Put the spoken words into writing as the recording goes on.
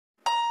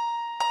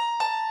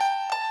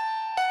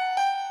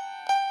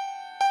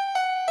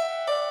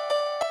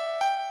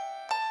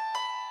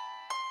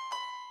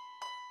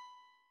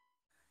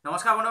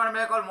নমস্কাৰ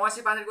বন্ধুসকল মই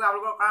শিপাঞ্জিত গৈ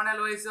আপোনালোকৰ কাৰণে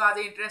লৈ আহিছো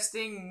আজি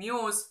ইন্টাৰেষ্টিং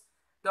নিউজ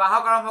তো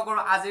আহক আৰম্ভ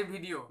কৰো আজিৰ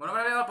ভিডিও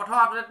বন্ধুসকল প্ৰথম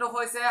আপডেটটো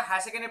হৈছে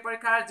হায়াৰ সেকেন্ডাৰী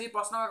পৰীক্ষাৰ যি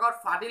প্ৰশ্নকাকত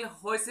ফাদিল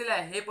হৈছিল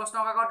সেই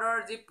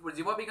প্ৰশ্নকাকতৰ যি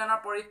জীৱবিজ্ঞানৰ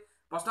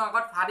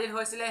প্ৰশ্নকাকত ফাদিল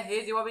হৈছিল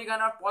সেই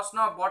জীৱবিজ্ঞানৰ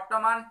প্ৰশ্ন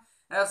বৰ্তমান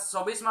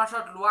 24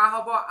 মাৰ্চত লোৱা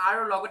হ'ব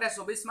আৰু লগতে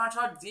 24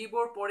 মাৰ্চত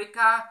যিবোৰ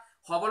পৰীক্ষা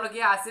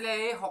হবলগীয়া আছিল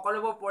এই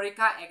সকলোবোৰ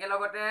পৰীক্ষা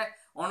একেলগতে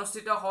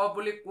অনুষ্ঠিত হ'ব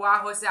বুলি কোৱা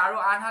হৈছে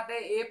আৰু আনহাতে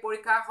এই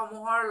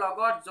পৰীক্ষাসমূহৰ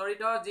লগত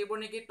জড়িত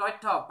যিবোৰ নেকি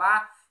তথ্য বা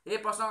এই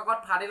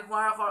প্ৰশ্নকাকত ফাদিল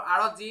হোৱাৰ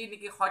আৰত যি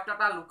নেকি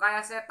সত্যতা লুকাই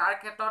আছে তাৰ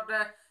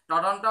ক্ষেত্ৰত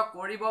তদন্ত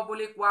কৰিব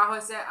বুলি কোৱা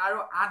হৈছে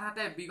আৰু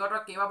আনহাতে বিগত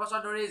কেইবা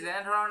বছৰ ধৰি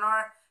যেনে ধৰণৰ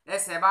এই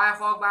সেৱাই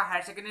হওক বা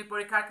হায়াৰ সেকেন্ডাৰী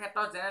পৰীক্ষাৰ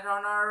ক্ষেত্ৰত যেনে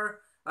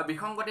ধৰণৰ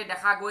বিসংগতি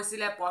দেখা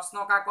গৈছিল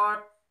প্ৰশ্নকাকত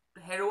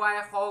হেৰুৱাই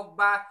হওক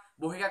বা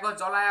বহিকাগজ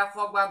জ্বলাই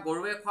হওক বা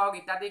গৰুৱে হওক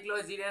ইত্যাদিক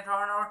লৈ যি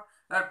ধৰণৰ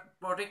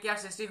প্ৰতিক্ৰিয়াৰ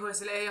সৃষ্টি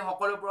হৈছিল এই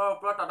সকলোবোৰৰ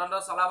ওপৰত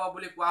তদন্ত চলাব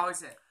বুলি কোৱা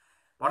হৈছে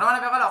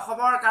বৰ্তমান বেগত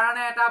অসমৰ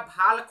কাৰণে এটা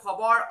ভাল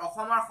খবৰ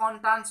অসমৰ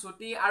সন্তান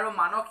ছুটি আৰু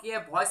মানসীয়ে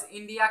ভয়েস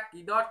ইণ্ডিয়া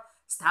কিডত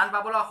স্থান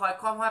পাবলৈ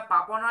সক্ষম হয়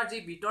পাপনৰ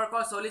যি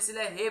বিতৰ্ক চলিছিল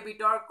সেই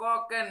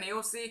বিতৰ্কক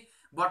নেউচি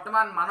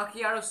বৰ্তমান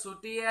মানসী আৰু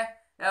ছুটিয়ে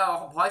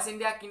ভয়েস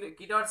ইণ্ডিয়া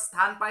কিডত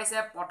স্থান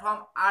পাইছে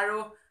প্ৰথম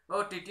আৰু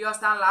তৃতীয়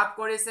স্থান লাভ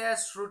কৰিছে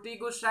শ্ৰুতি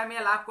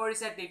গোস্বামীয়ে লাভ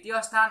কৰিছে তৃতীয়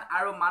স্থান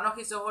আৰু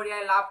মানসী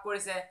চহৰীয়াই লাভ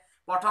কৰিছে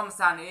প্ৰথম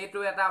স্থান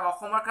এইটো এটা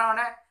অসমৰ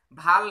কাৰণে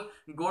ভাল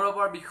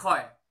গৌৰৱৰ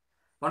বিষয়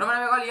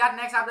বন্ধুসকল ইয়াত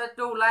নেক্সট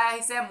আপডেটটো ওলাই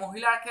আহিছে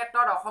মহিলাৰ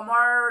ক্ষেত্ৰত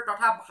অসমৰ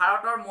তথা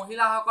ভাৰতৰ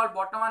মহিলাসকল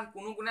বৰ্তমান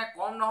কোনো গুণে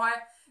কম নহয়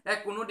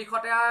কোনো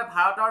দিশতে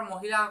ভাৰতৰ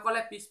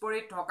মহিলাসকলে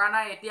পিছপৰি থকা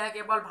নাই এতিয়া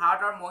কেৱল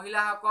ভাৰতৰ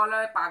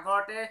মহিলাসকলে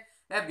পাকঘৰতে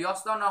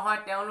ব্যস্ত নহয়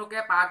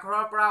তেওঁলোকে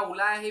পাকঘৰৰ পৰা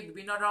ওলাই আহি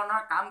বিভিন্ন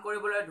ধৰণৰ কাম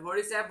কৰিবলৈ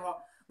ধৰিছে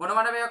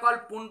বন্ধুসকল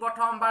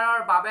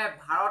পোনপ্ৰথমবাৰৰ বাবে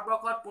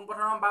ভাৰতবৰ্ষত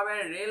পোনপ্ৰথমৰ বাবে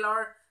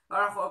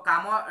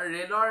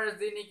ৰেলৰ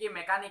যি নেকি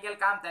মেকানিকেল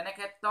কাম তেনে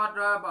ক্ষেত্ৰত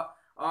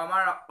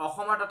আমাৰ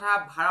অসমৰ তথা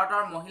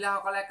ভাৰতৰ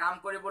মহিলাসকলে কাম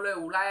কৰিবলৈ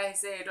ওলাই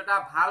আহিছে এইটো এটা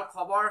ভাল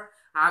খবৰ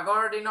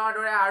আগৰ দিনৰ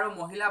দৰে আৰু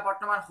মহিলা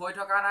বৰ্তমান হৈ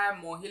থকা নাই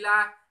মহিলা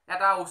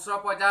এটা উচ্চ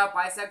পৰ্যায়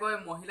পাইছেগৈ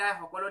মহিলাই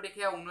সকলো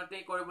দিশে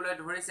উন্নতি কৰিবলৈ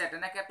ধৰিছে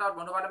তেনে ক্ষেত্ৰত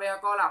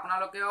বন্ধুসকল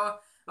আপোনালোকেও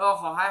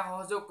সহায়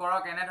সহযোগ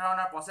কৰক এনে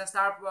ধৰণৰ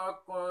প্ৰচেষ্টাৰ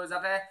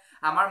যাতে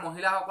আমাৰ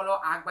মহিলাসকলো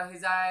আগবাঢ়ি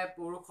যায়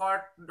পুৰুষৰ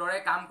দৰে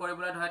কাম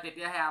কৰিবলৈ ধৰে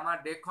তেতিয়াহে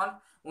আমাৰ দেশখন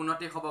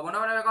উন্নতি হ'ব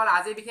বন্ধুসকল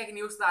আজি বিশেষ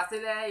নিউজ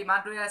আছিলে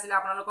ইমানটোৱে আছিলে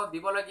আপোনালোকক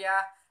দিবলগীয়া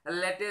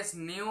লেটেষ্ট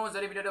নিউজ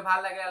যদি ভিডিওটো ভাল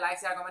লাগে লাইক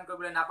শেয়াৰ কমেন্ট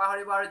কৰিবলৈ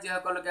নাপাহৰিব আৰু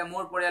যিসকলকে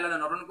মোৰ পৰিয়াললৈ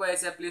নতুনকৈ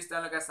আহিছে প্লিজ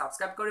তেওঁলোকে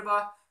সাবস্ক্ৰাইব কৰিব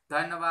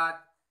ধন্যবাদ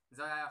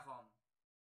জয় অসম